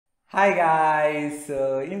Hi guys,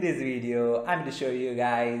 so in this video I'm going to show you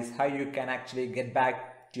guys how you can actually get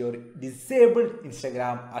back to your disabled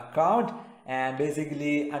Instagram account, and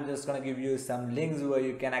basically I'm just going to give you some links where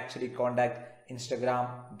you can actually contact Instagram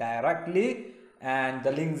directly, and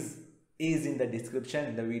the links is in the description,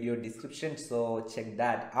 in the video description, so check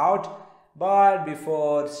that out. But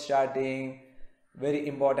before starting, very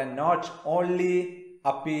important, not only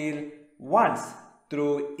appeal once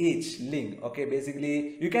through each link. Okay,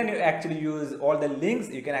 basically you can actually use all the links,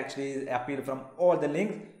 you can actually appeal from all the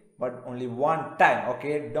links, but only one time.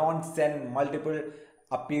 Okay, don't send multiple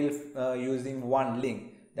appeal using one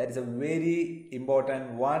link. That is a very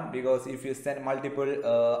important one, because if you send multiple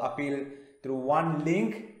appeal through one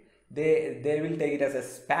link, they will take it as a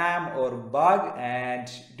spam or bug, and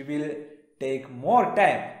it will take more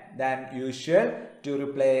time than usual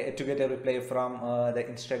to get a reply from the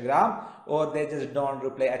Instagram, or they just don't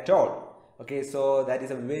reply at all. Okay, so that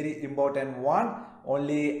is a very important one.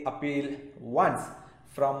 Only appeal once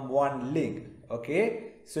from one link.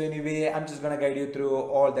 Okay, so anyway, I'm just gonna guide you through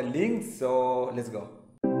all the links, so let's go.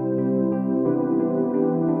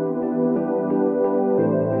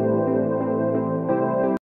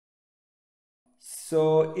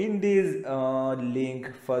 So in this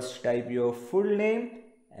link, first type your full name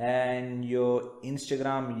and your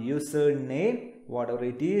Instagram username, whatever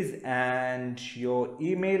it is, and your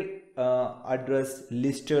email address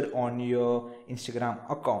listed on your Instagram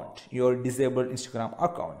account, your disabled Instagram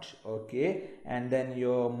account. Okay, and then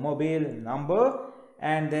your mobile number,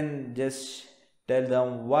 and then just tell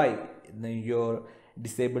them why your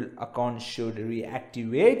disabled account should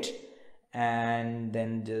reactivate, and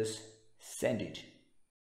then just send it.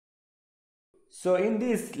 So in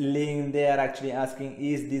this link they are actually asking,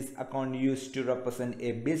 is this account used to represent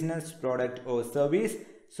a business, product or service?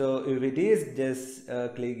 So if it is, just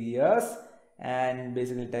click yes, and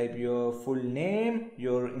basically type your full name,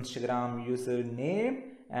 your Instagram username,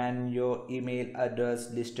 and your email address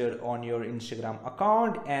listed on your Instagram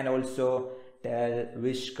account, and also tell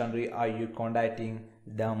which country are you contacting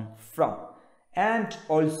them from, and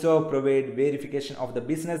also provide verification of the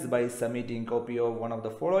business by submitting copy of one of the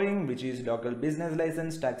following, which is local business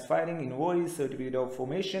license, tax filing, invoice, certificate of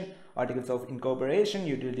formation, articles of incorporation,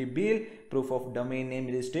 utility bill, proof of domain name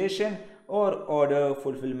registration, or order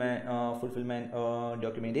fulfillment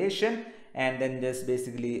documentation, and then just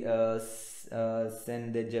basically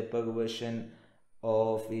send the JPEG version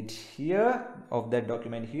of it here, of that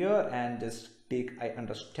document here, and just click I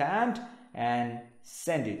understand and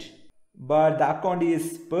send it. But the account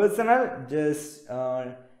is personal, just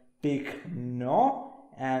tick no,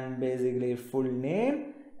 and basically full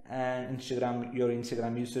name and your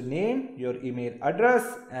Instagram username, your email address,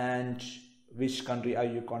 and which country are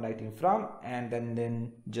you contacting from, and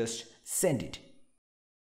then just send it.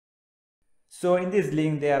 So in this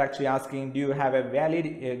link they are actually asking, do you have a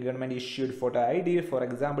valid government issued photo ID, for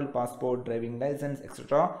example passport, driving license,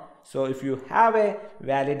 etc. So if you have a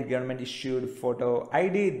valid government issued photo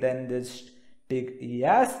ID, then just tick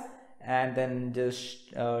yes, and then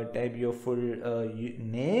just type your full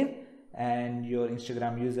name and your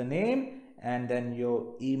Instagram username, and then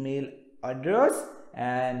your email address,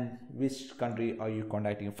 and which country are you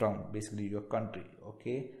contacting from, basically your country.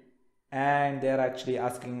 Okay, and they are actually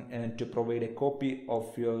asking to provide a copy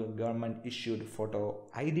of your government issued photo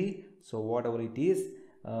ID, so whatever it is,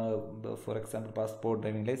 for example passport,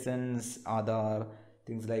 driving license, Aadhaar,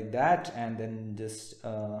 things like that, and then just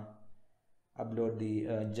upload the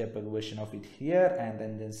JPEG version of it here, and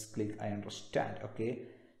then just click I understand. Okay,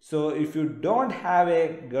 so if you don't have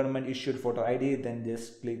a government issued photo ID, then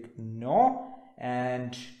just click no,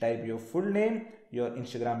 and type your full name, your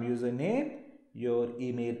Instagram username, your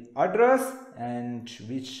email address, and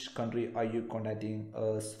which country are you contacting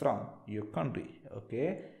us from, your country.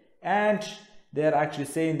 Okay, and they're actually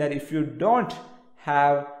saying that if you don't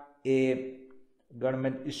have a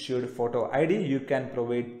government issued photo ID, you can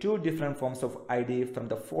provide two different forms of ID from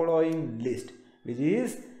the following list, which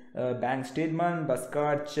is bank statement, bus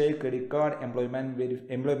card, check, credit card, employment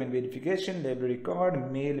verification, library card,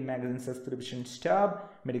 mail, magazine subscription stub,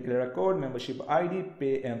 medical record, membership ID,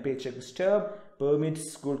 paycheck stub, permit,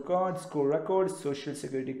 school card, school record, social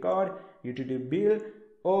security card, utility bill,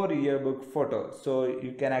 or yearbook photo. So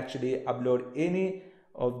you can actually upload any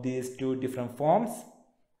of these two different forms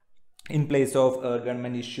in place of a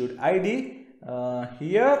government issued ID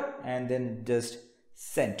here, and then just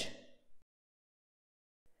send.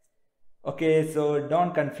 Okay, so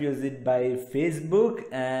don't confuse it by Facebook,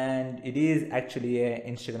 and it is actually a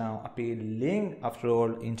Instagram appeal link. After all,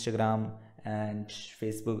 Instagram and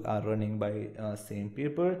Facebook are running by same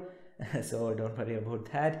people, So don't worry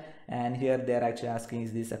about that. And here they're actually asking,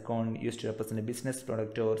 is this account used to represent a business,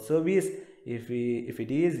 product or service? If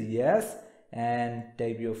it is, yes, and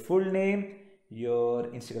type your full name, your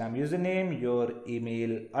Instagram username, your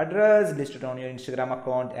email address listed on your Instagram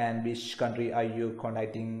account, and which country are you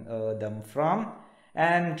contacting them from,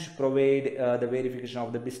 and provide the verification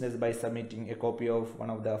of the business by submitting a copy of one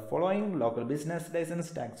of the following: local business license,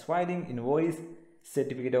 tax filing, invoice,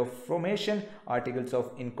 certificate of formation, articles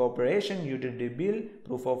of incorporation, utility bill,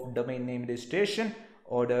 proof of domain name registration,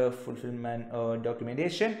 order fulfillment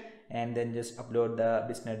documentation, and then just upload the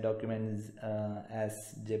business documents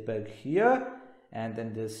as JPEG here, and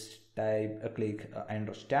then just click I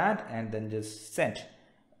understand, and then just send.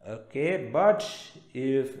 Okay, but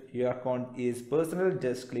if your account is personal,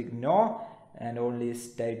 just click no, and only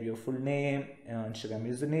type your full name, Instagram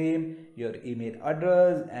username, your email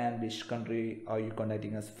address, and which country are you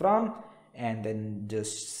contacting us from, and then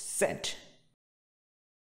just send.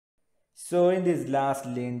 So in this last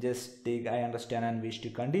link, just take I understand and wish to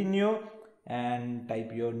continue, and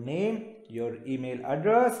type your name, your email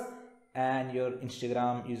address, and your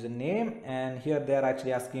Instagram username. And here they are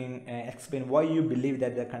actually asking explain why you believe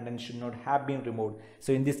that the content should not have been removed.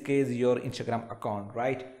 So in this case, your Instagram account,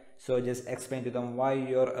 right? So just explain to them why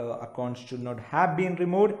your account should not have been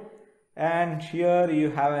removed. And here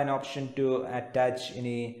you have an option to attach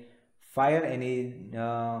any file, any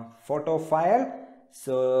photo file.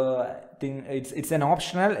 So I think it's an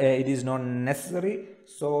optional, it is not necessary.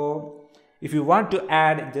 So if you want to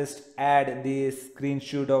add, just add the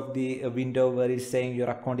screenshot of the window where it's saying your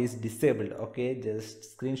account is disabled. Okay,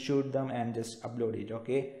 just screenshot them and just upload it.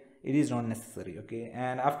 Okay, it is not necessary. Okay,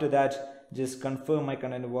 and after that, just confirm my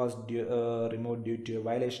content was removed due to a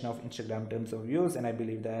violation of Instagram terms of use, and I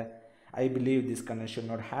believe this content should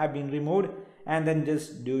not have been removed. And then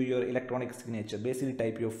just do your electronic signature, basically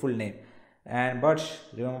type your full name, and but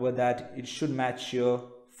remember that it should match your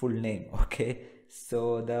full name. Okay,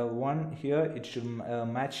 so the one here, it should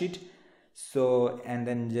match it. So and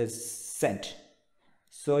then just send.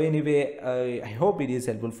 So anyway, I hope it is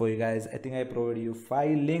helpful for you guys. I think I provided you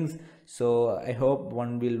 5 links, so I hope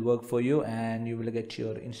one will work for you and you will get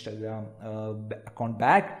your Instagram account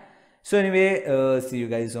back. So anyway, see you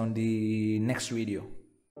guys on the next video.